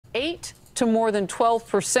8 to more than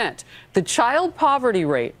 12%. The child poverty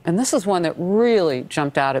rate, and this is one that really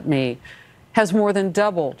jumped out at me, has more than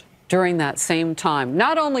doubled during that same time.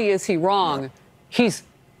 Not only is he wrong, he's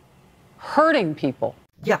hurting people.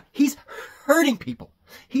 Yeah, he's hurting people.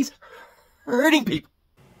 He's hurting people.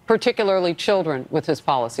 Particularly children with his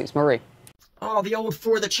policies. Marie. Oh, the old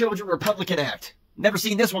For the Children Republican Act. Never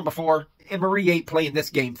seen this one before. And Marie ain't playing this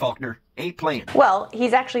game, Faulkner. Ain't playing. Well,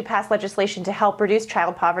 he's actually passed legislation to help reduce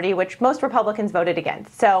child poverty, which most Republicans voted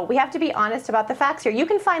against. So we have to be honest about the facts here. You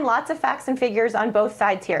can find lots of facts and figures on both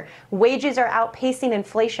sides here. Wages are outpacing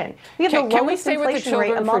inflation. We have the lowest inflation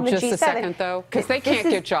rate among the G7. Can we stay with the children for just a second, though? Because they can't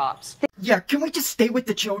get jobs. Yeah, can we just stay with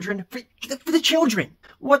the children? For the children.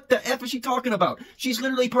 What the F is she talking about? She's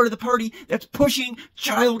literally part of the party that's pushing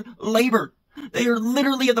child labor. They are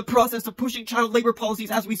literally in the process of pushing child labor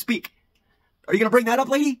policies as we speak. Are you going to bring that up,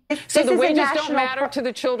 lady? So the wages don't matter to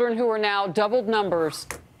the children who are now doubled numbers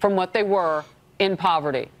from what they were in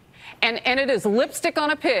poverty. And it is lipstick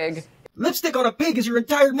on a pig. Lipstick on a pig is your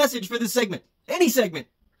entire message for this segment. Any segment.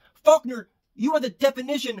 Faulkner, you are the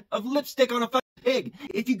definition of lipstick on a pig.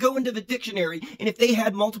 If you go into the dictionary, and if they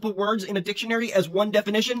had multiple words in a dictionary as one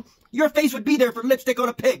definition, your face would be there for lipstick on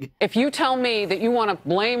a pig. If you tell me that you want to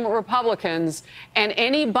blame Republicans and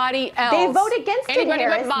anybody else... They vote against it,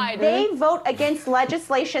 Harris. But Biden, they vote against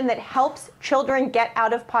legislation that helps children get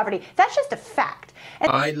out of poverty. That's just a fact.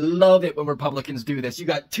 And I love it when Republicans do this. You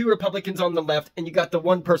got two Republicans on the left, and you got the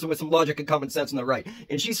one person with some logic and common sense on the right.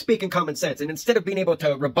 And she's speaking common sense. And instead of being able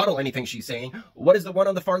to rebuttal anything she's saying, what is the one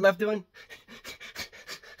on the far left doing?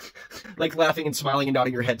 Like laughing and smiling and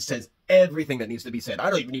nodding your head says everything that needs to be said. I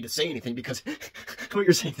don't even need to say anything because what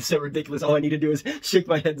you're saying is so ridiculous. All I need to do is shake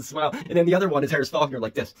my head and smile. And then the other one is Harris Faulkner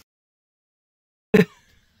like this.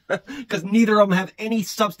 Because neither of them have any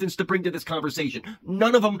substance to bring to this conversation.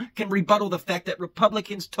 None of them can rebuttal the fact that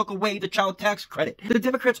Republicans took away the child tax credit. The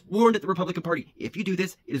Democrats warned at the Republican Party, if you do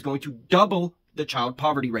this, it is going to double the child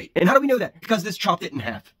poverty rate. And how do we know that? Because this chopped it in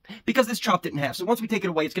half. Because this chopped it in half. So once we take it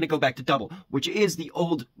away, it's going to go back to double, which is the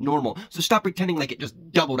old normal. So stop pretending like it just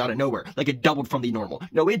doubled out of nowhere, like it doubled from the normal.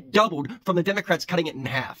 No, it doubled from the Democrats cutting it in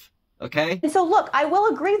half. Okay? And so, look, I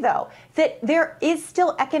will agree, though, that there is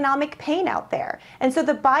still economic pain out there. And so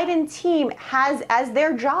the Biden team has as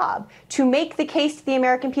their job to make the case to the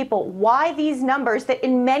American people why these numbers that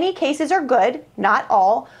in many cases are good, not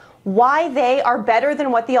all, why they are better than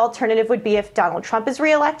what the alternative would be if Donald Trump is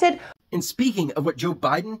reelected. And speaking of what Joe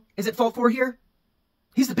Biden is at fault for here,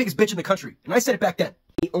 he's the biggest bitch in the country. And I said it back then.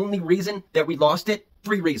 The only reason that we lost it,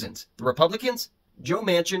 3 reasons. The Republicans, Joe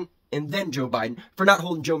Manchin, and then Joe Biden for not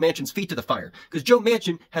holding Joe Manchin's feet to the fire. Because Joe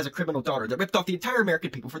Manchin has a criminal daughter that ripped off the entire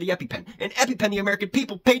American people for the EpiPen. And EpiPen, the American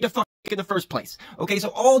people paid to fuck in the first place. Okay, so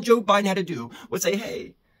all Joe Biden had to do was say,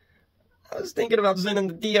 hey, I was thinking about sending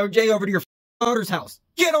the DOJ over to your daughter's house.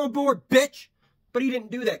 Get on board, bitch! But he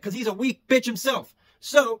didn't do that because he's a weak bitch himself.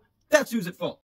 So that's who's at fault.